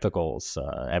 the spectacles.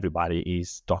 Everybody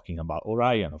is talking about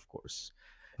Orion, of course.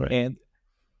 Right. And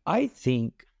I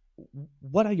think,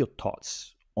 what are your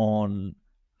thoughts on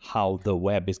how the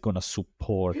web is going to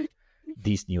support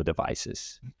these new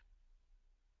devices?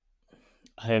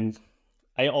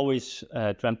 I always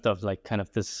dreamt of like kind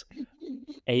of this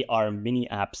AR mini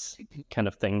apps kind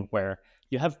of thing where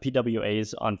you have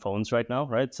PWAs on phones right now,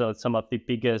 right? So some of the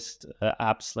biggest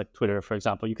apps like Twitter, for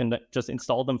example, you can just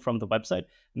install them from the website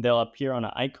and they'll appear on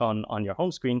an icon on your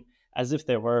home screen as if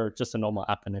they were just a normal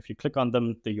app. And if you click on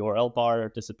them, the URL bar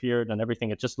disappeared and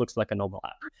everything. It just looks like a normal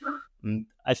app.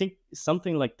 I think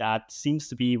something like that seems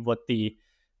to be what the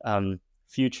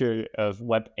future of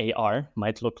web AR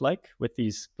might look like with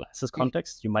these glasses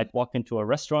contexts. You might walk into a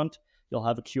restaurant, you'll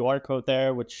have a QR code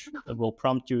there, which will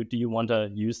prompt you, do you want to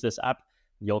use this app?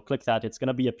 You'll click that. It's going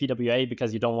to be a PWA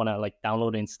because you don't want to like download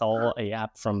and install a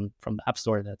app from the App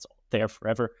Store that's there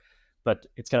forever. But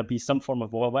it's going to be some form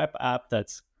of a web app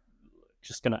that's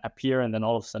just going to appear, and then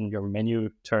all of a sudden your menu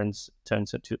turns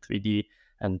into 3D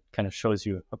and kind of shows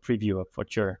you a preview of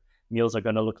what your meals are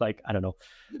going to look like. I don't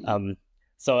know.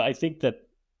 So I think that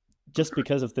just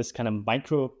because of this kind of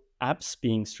micro apps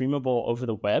being streamable over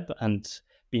the web and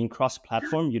being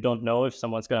cross-platform, you don't know if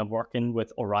someone's going to work in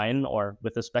with Orion or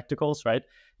with the spectacles, right?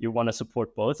 You want to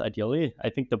support both, ideally. I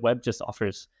think the web just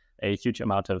offers a huge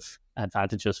amount of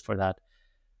advantages for that.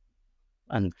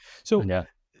 And so, yeah.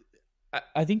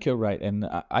 I think you're right. And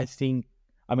I think,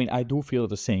 I mean, I do feel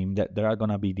the same, that there are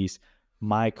going to be these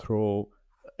micro,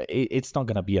 it's not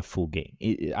going to be a full game.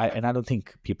 And I don't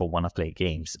think people want to play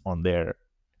games on their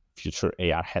future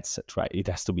AR headset, right? It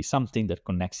has to be something that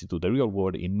connects you to the real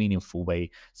world in a meaningful way.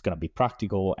 It's going to be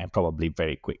practical and probably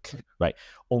very quick, right?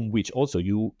 On which also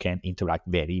you can interact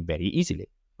very, very easily,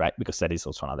 right? Because that is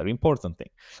also another important thing.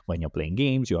 When you're playing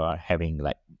games, you are having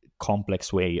like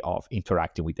complex way of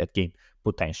interacting with that game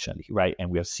potentially, right? And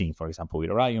we are seeing, for example, with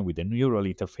Orion, with the neural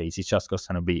interface, it's just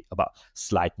going to be about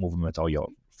slight movement of your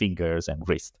fingers and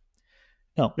wrist.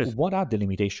 Now, what are the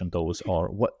limitations those, or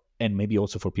what? And maybe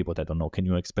also for people that don't know, can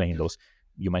you explain those?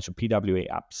 You mentioned PWA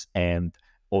apps, and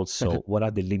also what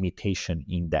are the limitations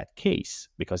in that case?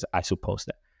 Because I suppose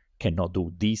that cannot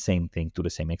do the same thing to the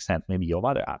same extent, maybe of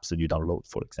other apps that you download,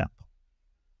 for example.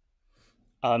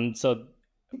 So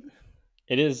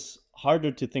it is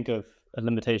harder to think of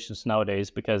limitations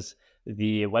nowadays because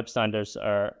the web standards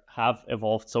have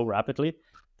evolved so rapidly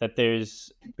that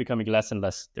there's becoming less and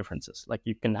less differences. Like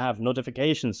you can have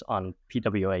notifications on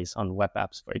PWAs on web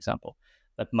apps, for example,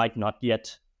 that might not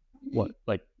yet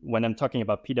like when I'm talking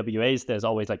about PWAs, there's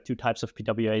always like two types of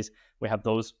PWAs. We have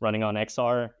those running on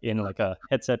XR in like a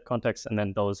headset context, and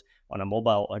then those on a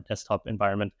mobile or desktop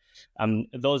environment.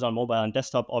 Those on mobile and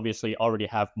desktop obviously already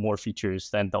have more features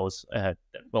than those that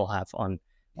we'll have on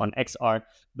XR.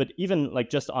 But even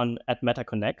like just at Meta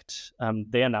Connect,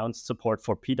 they announced support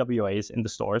for PWAs in the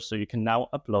store. So you can now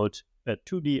upload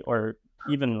 2D or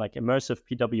even like immersive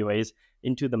PWAs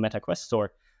into the Meta Quest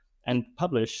store and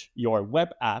publish your web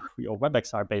app, your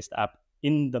WebXR based app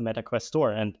in the Meta Quest store.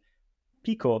 And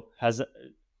Pico has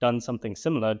done something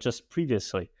similar just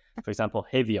previously. For example,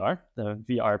 Hale, the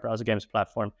VR browser games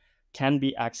platform, can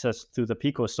be accessed through the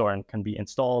Pico store and can be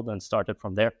installed and started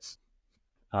from there.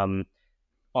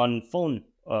 On phone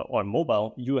or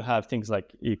mobile, you have things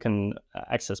like you can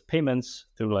access payments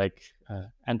through like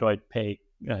Android Pay,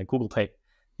 Google Pay,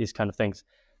 these kind of things.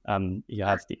 You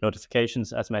have the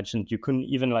notifications, as mentioned. You couldn't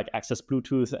even like access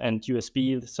Bluetooth and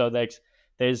USB. So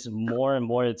there's more and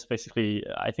more. It's basically,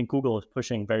 I think Google is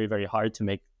pushing very, very hard to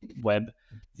make web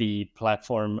the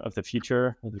platform of the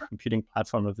future, or the computing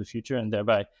platform of the future. And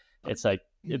thereby, it's like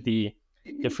the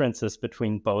differences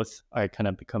between both are kind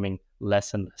of becoming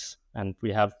less and less. And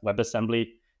we have WebAssembly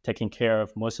taking care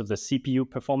of most of the CPU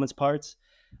performance parts.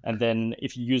 And then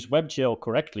if you use WebGL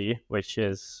correctly, which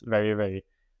is very, very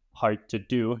hard to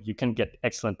do, you can get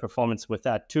excellent performance with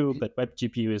that too. But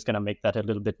WebGPU is going to make that a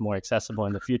little bit more accessible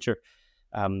in the future.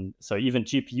 So even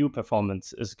GPU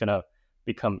performance is going to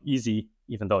become easy,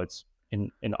 even though it's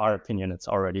in our opinion, it's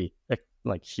already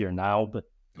like here now. But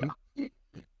yeah.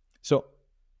 So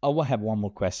I will have one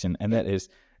more question, and that is,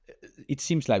 it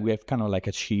seems like we have kind of like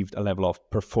achieved a level of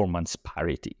performance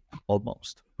parity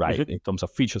almost, right? In terms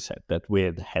of feature set that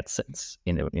with headsets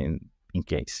in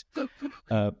case.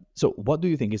 So what do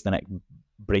you think is the next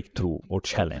breakthrough or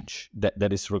challenge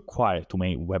that is required to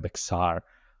make WebXR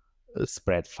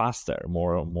spread faster,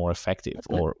 more effective?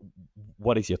 Or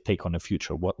what is your take on the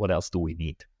future? What else do we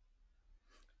need?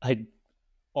 I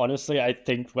honestly, I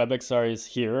think WebXR is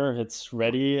here. It's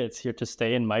ready. It's here to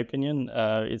stay, in my opinion.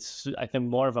 It's, I think,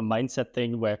 more of a mindset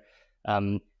thing where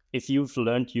if you've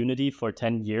learned Unity for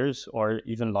 10 years or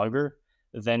even longer,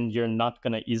 then you're not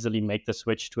going to easily make the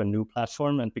switch to a new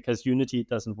platform. And because Unity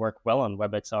doesn't work well on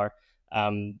WebXR,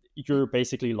 you're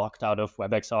basically locked out of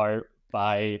WebXR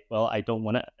by, well, I don't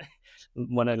want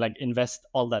to like invest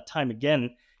all that time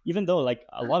again, even though like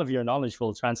a lot of your knowledge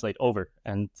will translate over.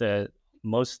 And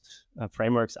most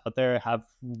frameworks out there have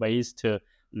ways to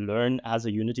learn as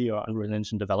a Unity or Unreal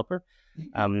Engine developer,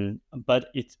 but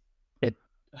it's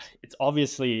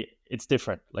obviously it's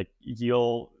different. Like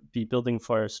you'll be building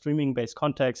for streaming-based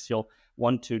context. You'll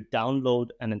want to download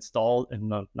and install,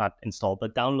 and not install,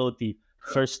 but download the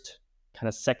first kind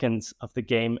of seconds of the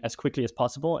game as quickly as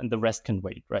possible, and the rest can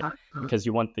wait, right? Because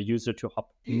you want the user to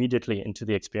hop immediately into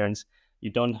the experience. You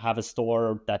don't have a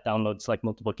store that downloads like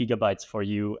multiple gigabytes for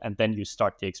you and then you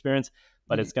start the experience,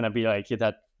 but it's going to be like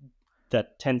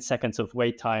that 10 seconds of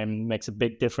wait time makes a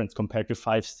big difference compared to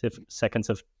 5 seconds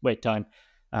of wait time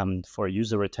for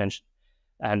user retention.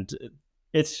 And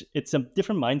it's a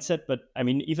different mindset, but I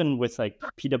mean, even with like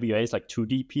PWAs, like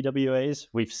 2D PWAs,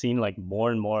 we've seen like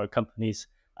more and more companies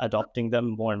adopting them,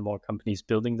 more and more companies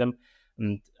building them.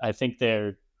 And I think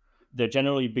they're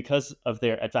generally, because of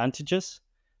their advantages,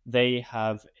 they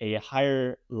have a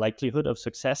higher likelihood of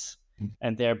success,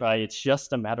 and thereby it's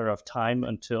just a matter of time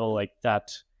until like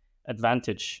that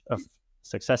advantage of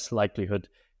success likelihood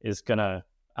is gonna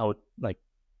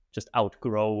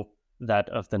outgrow that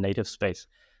of the native space.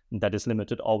 And that is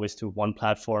limited always to one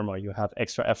platform, or you have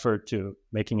extra effort to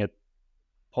making it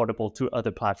portable to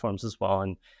other platforms as well,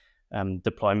 and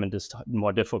deployment is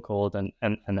more difficult, and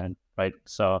then right.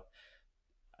 So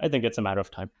I think it's a matter of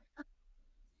time.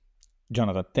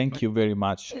 Jonathan, thank you very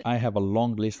much. I have a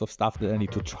long list of stuff that I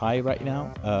need to try right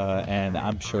now, and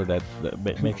I'm sure that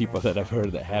many people that I've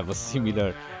heard have a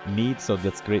similar need, so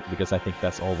that's great, because I think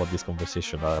that's all what this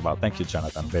conversation are about. Thank you,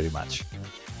 Jonathan, very much.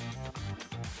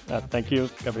 Thank you,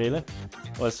 Gabriele.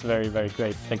 It was very, very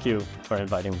great. Thank you for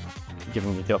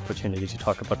giving me the opportunity to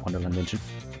talk about Wonderland Engine.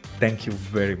 Thank you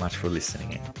very much for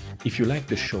listening in. If you like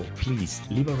the show, please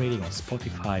leave a rating on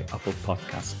Spotify, Apple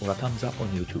Podcasts, or a thumbs up on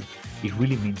YouTube. It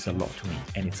really means a lot to me,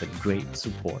 and it's a great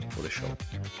support for the show.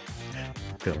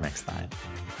 Till next time.